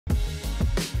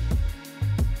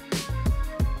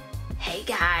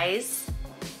guys,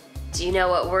 do you know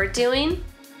what we're doing?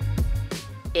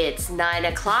 It's 9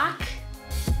 o'clock.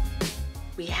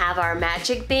 We have our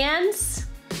magic bands.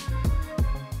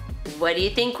 What do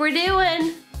you think we're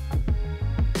doing?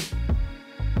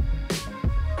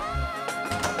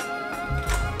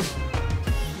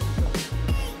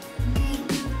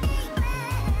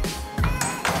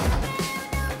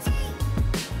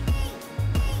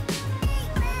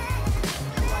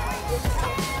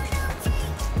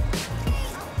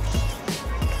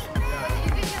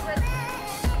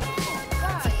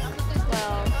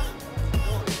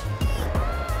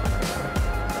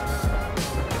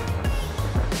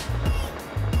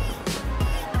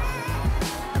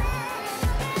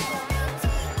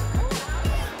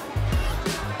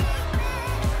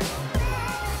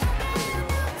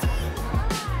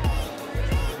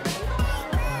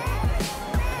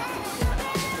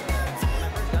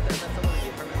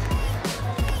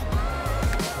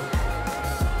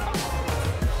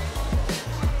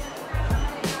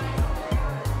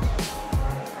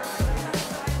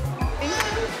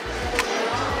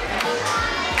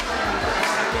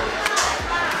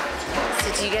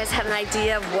 Do you guys have an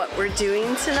idea of what we're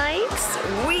doing tonight?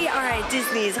 We are at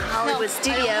Disney's Hollywood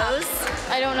Studios.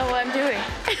 I don't know what I'm doing.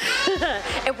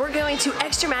 And we're going to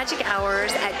Extra Magic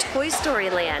Hours at Toy Story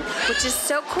Land, which is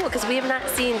so cool because we have not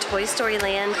seen Toy Story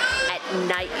Land at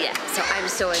night yet. So I'm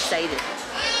so excited.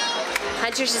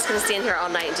 Hunter's just gonna stand here all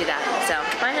night and do that. So,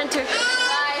 bye Hunter.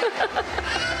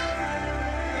 Bye.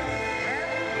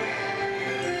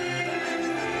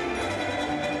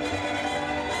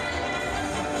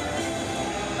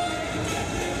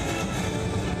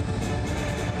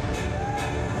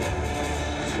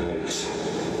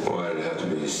 Why'd it have to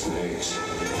be snakes?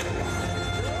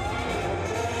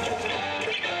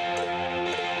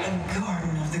 The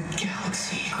Garden of the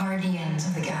Galaxy. Guardians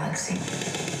of the Galaxy.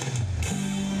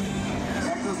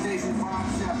 Exo Station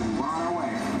 57, we're on our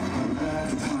way.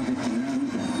 That's a target for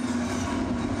everything.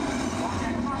 Watch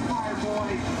that crossfire, boy.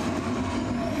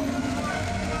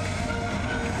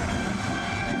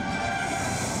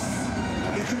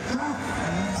 Get your trap.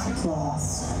 It's lost.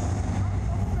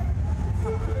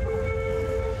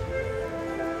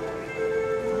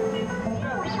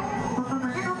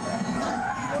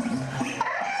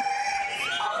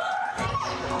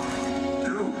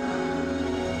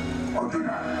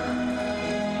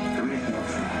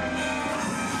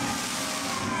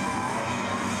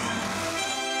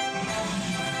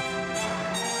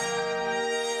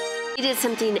 We did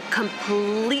something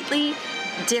completely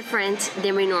different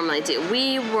than we normally do.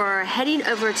 We were heading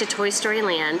over to Toy Story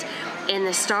Land and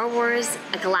the Star Wars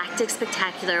Galactic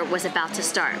Spectacular was about to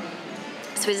start.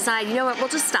 So we decided, you know what, we'll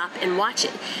just stop and watch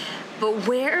it. But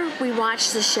where we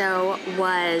watched the show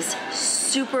was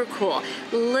super cool.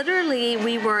 Literally,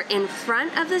 we were in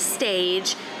front of the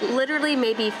stage, literally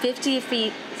maybe 50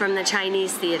 feet from the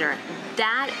Chinese theater.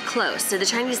 That close. So the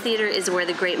Chinese theater is where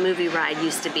the Great Movie Ride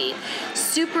used to be.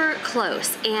 Super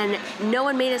close, and no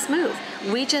one made us move.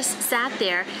 We just sat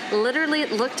there, literally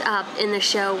looked up, and the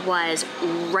show was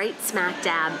right smack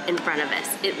dab in front of us.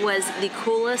 It was the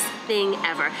coolest thing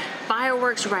ever.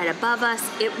 Fireworks right above us.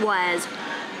 It was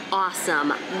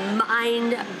awesome,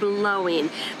 mind-blowing.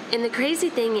 And the crazy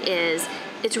thing is,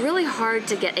 it's really hard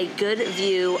to get a good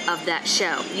view of that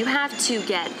show. You have to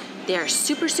get there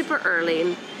super, super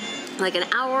early, like an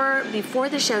hour before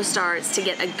the show starts to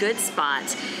get a good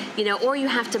spot, you know, or you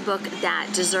have to book that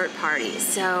dessert party.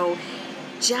 So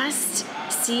just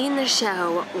seeing the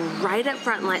show right up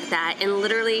front like that, and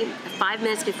literally 5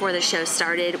 minutes before the show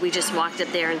started, we just walked up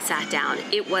there and sat down.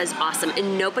 It was awesome,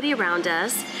 and nobody around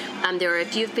us. There were a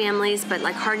few families, but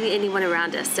like hardly anyone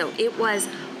around us. So it was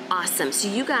awesome. So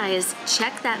you guys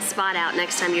check that spot out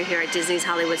next time you're here at Disney's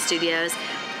Hollywood Studios.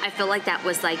 I feel like that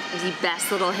was like the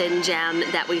best little hidden gem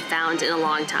that we found in a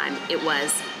long time. It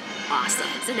was awesome.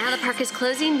 So now the park is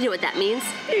closing. You know what that means?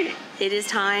 It is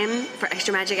time for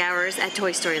Extra Magic Hours at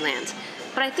Toy Story Land.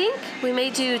 But I think we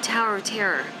may do Tower of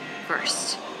Terror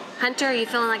first. Hunter, are you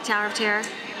feeling like Tower of Terror?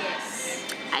 Yes.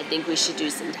 I think we should do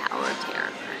some Tower of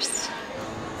Terror first.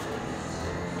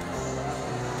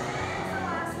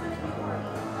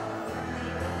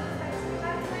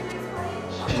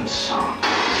 In sound,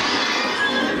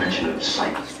 the dimension of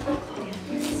sight,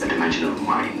 the dimension of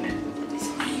mind.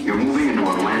 You're moving into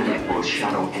a land of both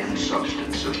shadow and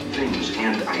substance, of things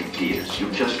and ideas.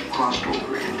 You just crossed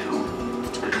over into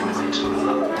the twilight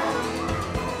zone.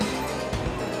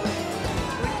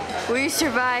 We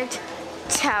survived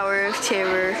Tower of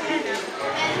Terror.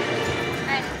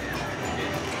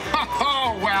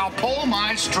 Oh, well, pull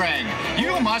my string.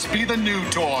 You must be the new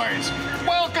toys.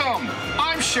 Welcome.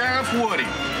 I'm Sheriff Woody,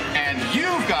 and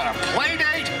you've got a play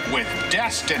date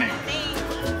destiny.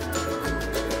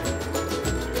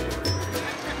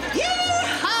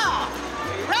 Yeehaw!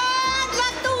 Ride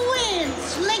like the wind,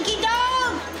 Slinky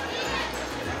Dog!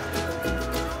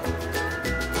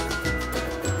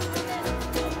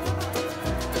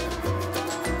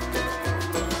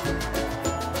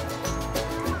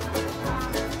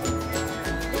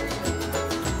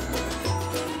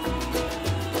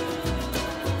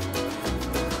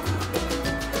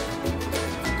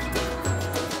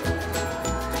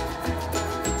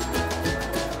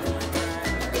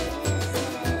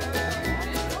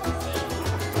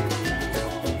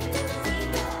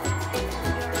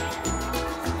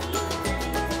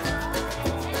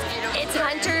 It's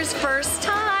Hunter's first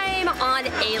time on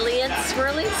alien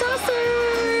swirling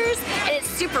saucers, and it's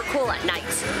super cool at night.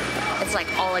 It's like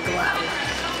all aglow.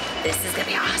 This is gonna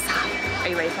be awesome. Are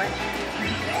you ready for it?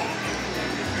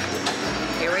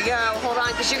 Here we go. Hold on,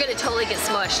 because you're gonna totally get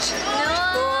smushed.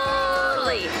 No.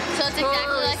 Totally. So it's exactly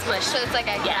Totally like smushed. So it's like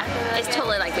a Yeah, it's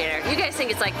totally like Mather. You guys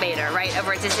think it's like Mather, right?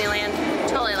 Over at Disneyland?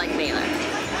 Totally like Mather.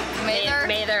 Mather?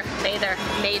 Mather. Mather.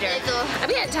 I'm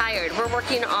getting tired. We're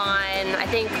working on, I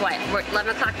think, what, we're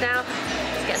 11 o'clock now?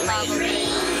 It's getting late.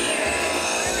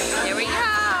 Here we go.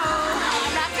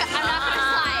 I'm not gonna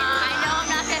slide. I know I'm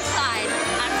not gonna slide.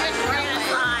 I'm just We're gonna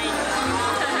slide.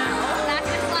 I'm not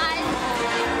gonna slide.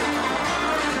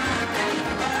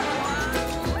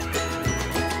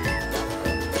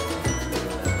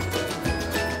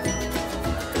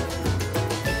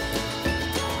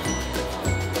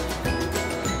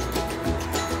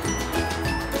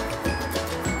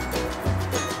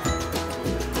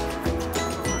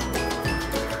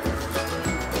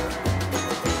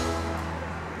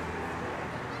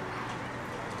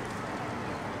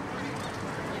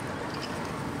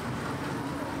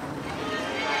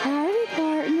 Howdy,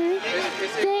 partner.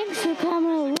 Thanks for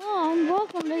coming along.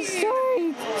 Welcome to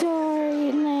Storyland.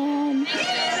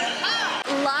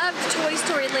 Loved Toy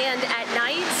Story Land at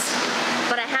night,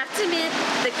 but I have to admit,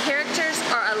 the characters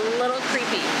are a little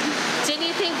creepy. Didn't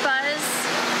you think Buzz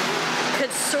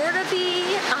could sort of be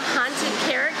a haunted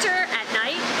character at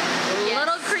night? A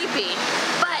little creepy,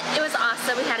 but it was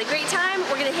awesome. We had a great time.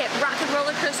 We're gonna hit Rock and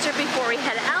Roller Coaster before we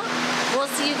head out. We'll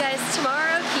see you guys tomorrow.